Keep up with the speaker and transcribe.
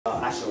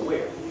should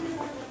wear.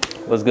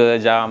 What's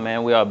good, y'all,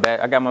 man? We are back.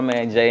 I got my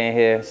man Jay in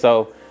here.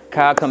 So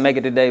Kyle couldn't make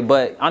it today,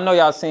 but I know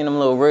y'all seen them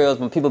little reels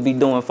when people be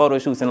doing photo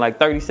shoots in like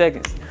 30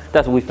 seconds.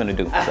 That's what we finna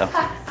do. So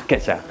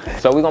catch y'all.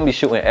 So we're gonna be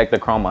shooting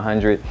Ektachrome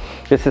 100.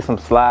 This is some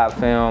slide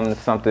film,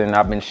 something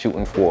I've been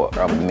shooting for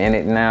a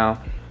minute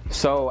now.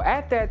 So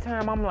at that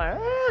time, I'm like,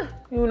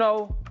 you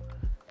know,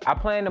 I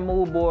planned the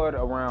mood board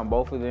around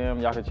both of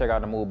them. Y'all can check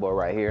out the mood board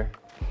right here.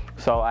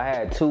 So I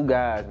had two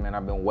guys, man.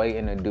 I've been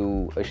waiting to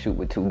do a shoot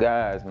with two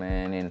guys,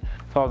 man. And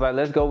so I was like,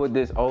 let's go with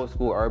this old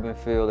school urban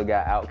feel. It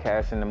got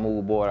Outkast in the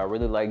mood board. I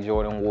really like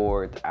Jordan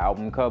Ward's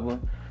album cover.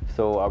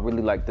 So I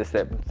really like that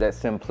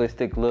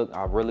simplistic look.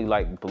 I really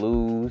like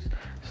blues.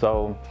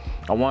 So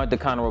I wanted to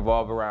kind of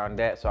revolve around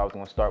that. So I was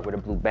gonna start with a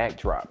blue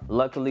backdrop.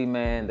 Luckily,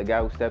 man, the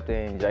guy who stepped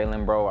in,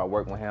 Jalen, bro, I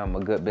worked with him a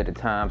good bit of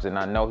times and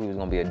I know he was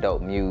gonna be a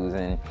dope muse.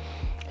 And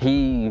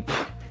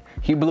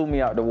he blew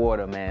me out the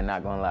water, man,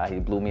 not gonna lie, he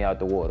blew me out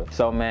the water.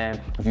 So,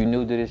 man, if you're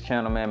new to this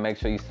channel, man, make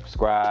sure you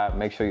subscribe,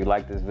 make sure you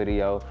like this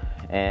video,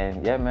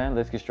 and yeah, man,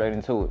 let's get straight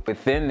into it.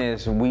 Within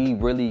this, we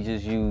really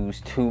just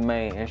used two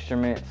main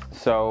instruments,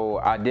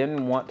 so I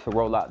didn't want to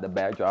roll out the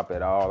backdrop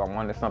at all. I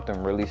wanted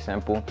something really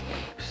simple,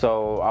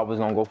 so I was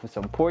gonna go for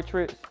some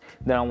portraits,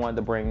 then I wanted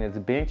to bring this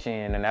bench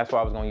in, and that's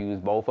why I was gonna use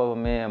both of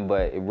them in,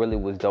 but it really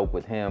was dope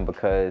with him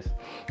because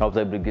I was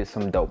able to get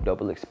some dope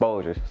double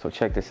exposures. So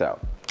check this out.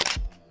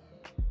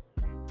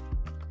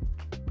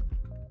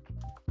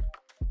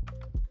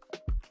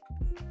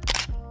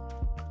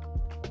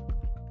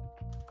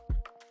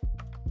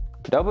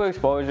 Double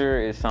exposure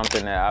is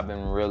something that I've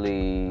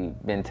really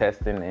been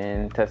testing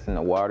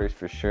the waters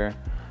for sure.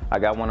 I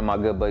got one of my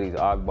good buddies,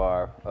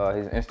 Akbar.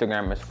 His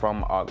Instagram is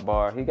from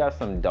Akbar. He got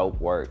some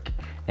dope work,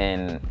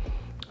 and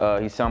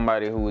he's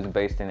somebody who was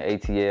based in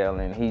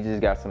ATL, and he just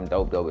got some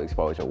dope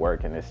exposure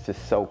work, and it's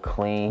just so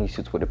clean. He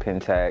shoots with a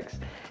Pentax,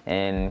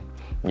 and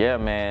yeah,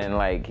 man,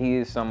 like he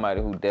is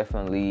somebody who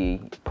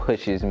definitely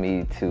pushes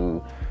me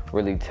to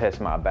really test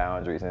my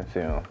boundaries in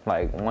film.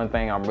 Like one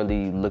thing I'm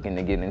really looking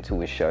to get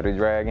into is shutter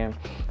dragging.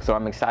 So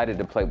I'm excited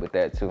to play with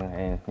that too,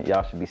 and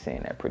y'all should be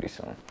seeing that pretty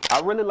soon.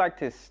 I really liked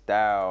his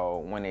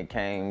style when it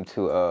came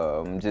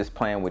to just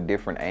playing with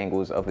different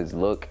angles of his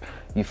look.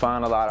 You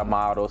find a lot of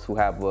models who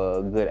have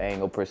a good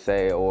angle per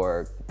se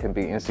or can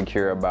be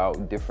insecure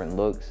about different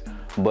looks,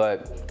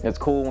 but it's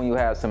cool when you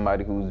have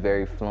somebody who's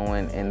very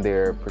fluent in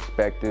their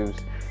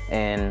perspectives,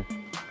 and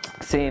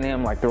seeing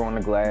him like throw on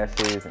the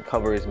glasses and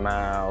cover his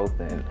mouth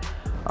and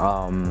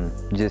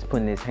just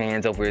putting his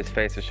hands over his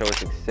face to show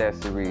his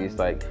accessories,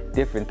 like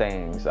different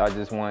things. I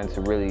just wanted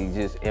to really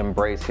just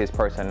embrace his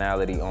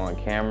personality on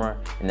camera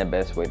in the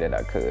best way that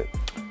I could.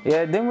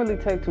 Yeah, it didn't really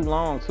take too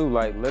long too,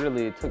 like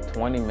literally it took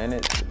 20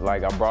 minutes.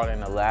 Like I brought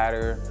in a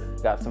ladder,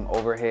 got some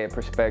overhead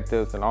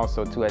perspectives, and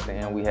also too at the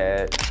end we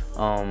had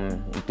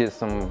did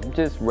some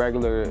just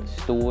regular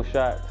stool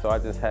shots. So I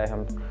just had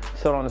him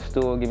sit on the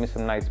stool, give me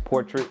some nice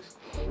portraits.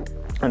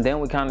 And then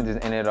we kind of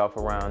just ended off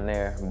around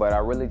there. But I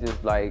really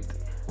just liked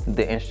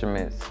the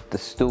instruments, the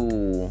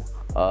stool,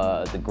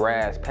 the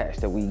grass patch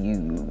that we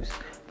used,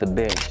 the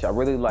bench. I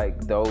really like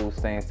those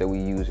things that we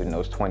used in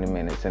those 20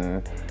 minutes.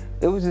 And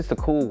it was just a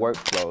cool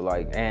workflow.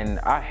 Like, and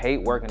I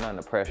hate working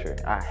under pressure.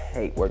 I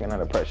hate working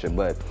under pressure,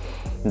 but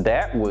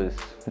that was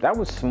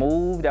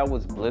smooth, that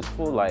was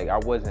blissful. Like I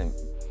wasn't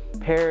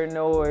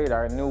paranoid,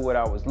 I knew what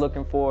I was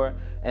looking for.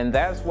 And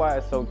that's why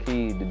it's so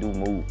key to do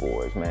mood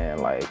boards, man.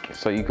 Like,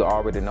 so you can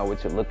already know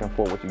what you're looking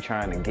for, what you're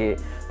trying to get.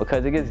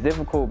 Because it gets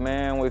difficult,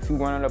 man, if you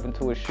running up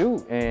into a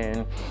shoot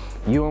and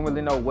you don't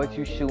really know what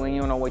you're shooting, you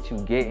don't know what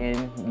you're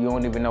getting, you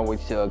don't even know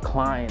what your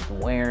client's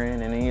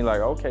wearing, and then you're like,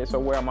 okay, so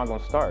where am I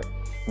gonna start?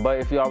 But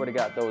if you already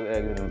got those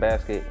eggs in the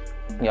basket,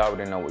 you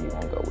already know where you're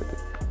gonna go with it.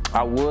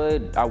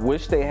 I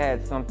wish they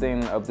had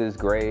something of this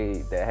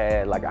grade that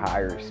had like a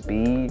higher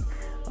speed.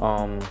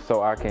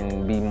 So I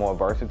can be more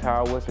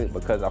versatile with it,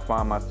 because I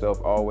find myself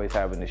always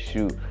having to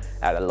shoot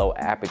at a low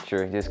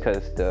aperture just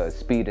because the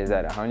speed is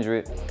at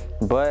 100.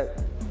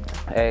 But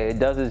hey, it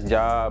does its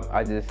job.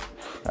 I just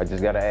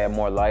gotta add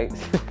more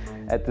lights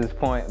at this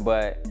point,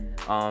 but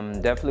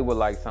definitely would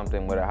like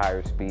something with a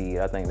higher speed.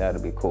 I think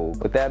that'd be cool.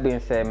 With that being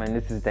said, man,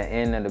 this is the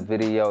end of the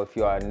video. If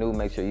you are new,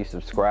 make sure you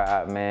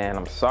subscribe, man.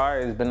 I'm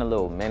sorry it's been a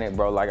little minute,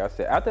 bro. Like I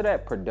said, after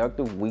that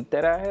productive week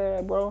that I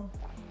had, bro,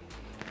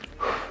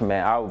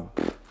 man,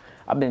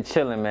 I've been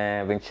chilling,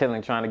 man. I've been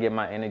chilling, trying to get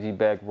my energy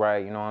back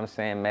right. You know what I'm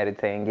saying?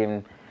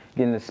 Meditating,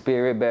 getting the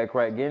spirit back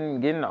right,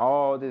 getting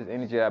all this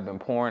energy I've been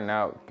pouring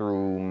out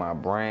through my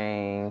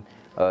brain,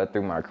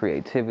 through my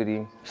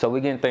creativity. So we're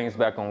getting things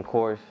back on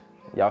course.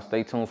 Y'all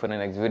stay tuned for the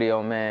next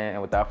video, man.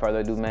 And without further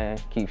ado, man,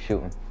 keep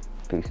shooting.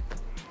 Peace.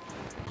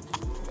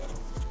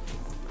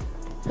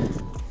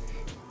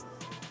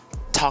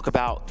 Talk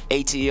about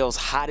ATL's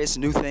hottest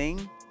new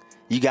thing?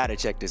 You gotta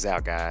check this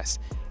out, guys.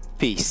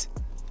 Peace.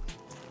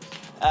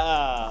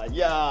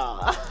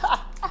 Yeah.